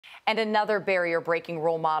And another barrier-breaking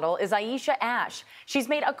role model is Aesha Ash. She's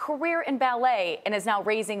made a career in ballet and is now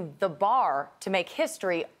raising the bar to make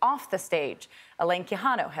history off the stage. Elaine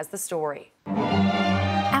Quijano has the story.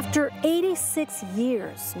 After 86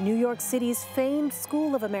 years, New York City's famed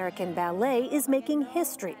School of American Ballet is making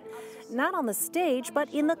history. Not on the stage,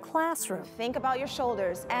 but in the classroom. Think about your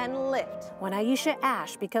shoulders and lift. When Aesha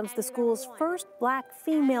Ash becomes the school's first Black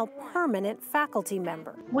female permanent faculty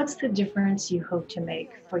member. What's the difference you hope to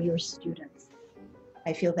make for your students?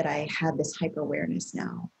 I feel that I have this hyper-awareness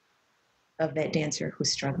now of that dancer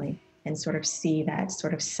who's struggling and sort of see that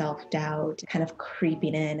sort of self-doubt kind of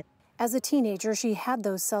creeping in. As a teenager, she had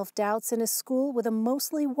those self-doubts in a school with a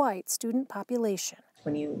mostly white student population.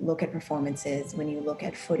 When you look at performances, when you look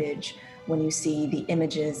at footage, when you see the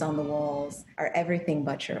images on the walls are everything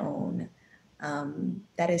but your own,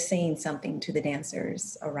 that is saying something to the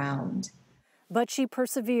dancers around. But she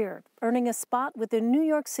persevered, earning a spot with the New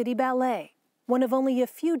York City Ballet, one of only a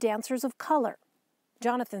few dancers of color.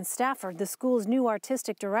 Jonathan Stafford, the school's new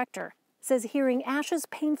artistic director, says hearing Ash's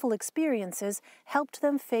painful experiences helped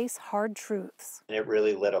them face hard truths. It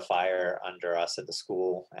really lit a fire under us at the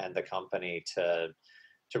school and the company to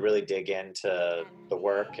really dig into the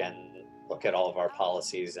work and look at all of our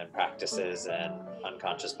policies and practices and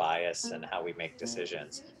unconscious bias and how we make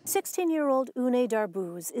decisions. 16-year-old Une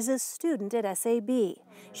Darbuz is a student at SAB.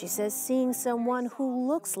 She says seeing someone who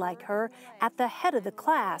looks like her at the head of the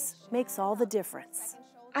class makes all the difference.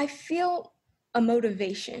 I feel a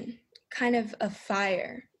motivation, kind of a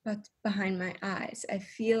fire behind my eyes. I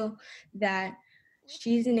feel that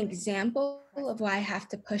she's an example of why I have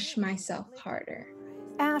to push myself harder.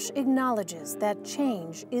 Ash acknowledges that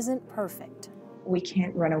change isn't perfect. We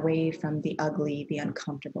can't run away from the ugly, the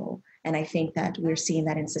uncomfortable. And I think that we're seeing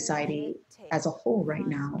that in society as a whole right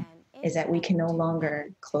now, is that we can no longer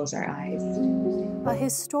close our eyes. A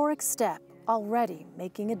historic step already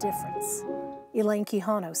making a difference. Elaine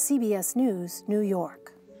Quijano, CBS News, New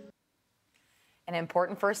York. An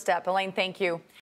important first step. Elaine, thank you.